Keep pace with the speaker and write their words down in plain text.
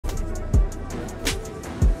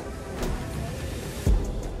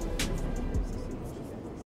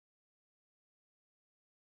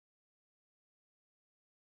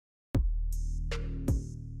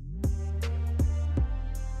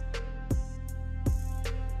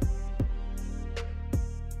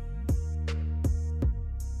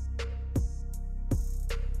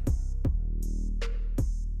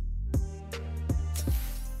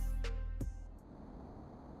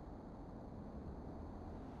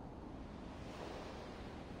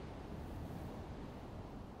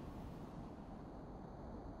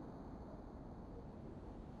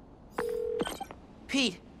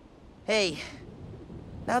Pete. Hey,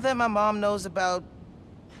 now that my mom knows about,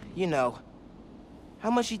 you know, how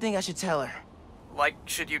much you think I should tell her? Like,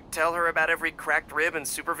 should you tell her about every cracked rib and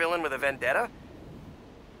supervillain with a vendetta?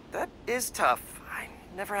 That is tough. I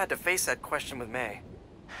never had to face that question with May.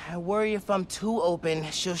 I worry if I'm too open,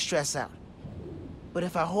 she'll stress out. But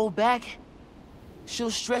if I hold back, she'll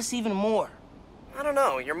stress even more. I don't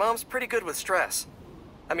know, your mom's pretty good with stress.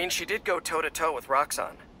 I mean, she did go toe-to-toe with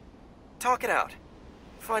Roxxon. Talk it out.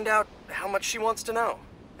 Find out how much she wants to know,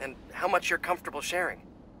 and how much you're comfortable sharing.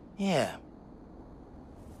 Yeah.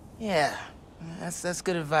 Yeah, that's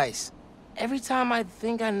good advice. Every time I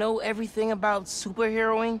think I know everything about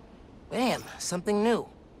superheroing, bam, something new.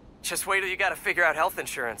 Just wait till you gotta figure out health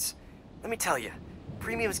insurance. Let me tell you,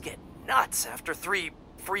 premiums get nuts after 3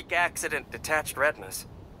 freak accident detached retinas.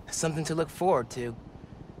 Something to look forward to.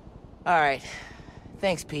 All right.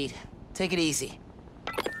 Thanks, Pete. Take it easy.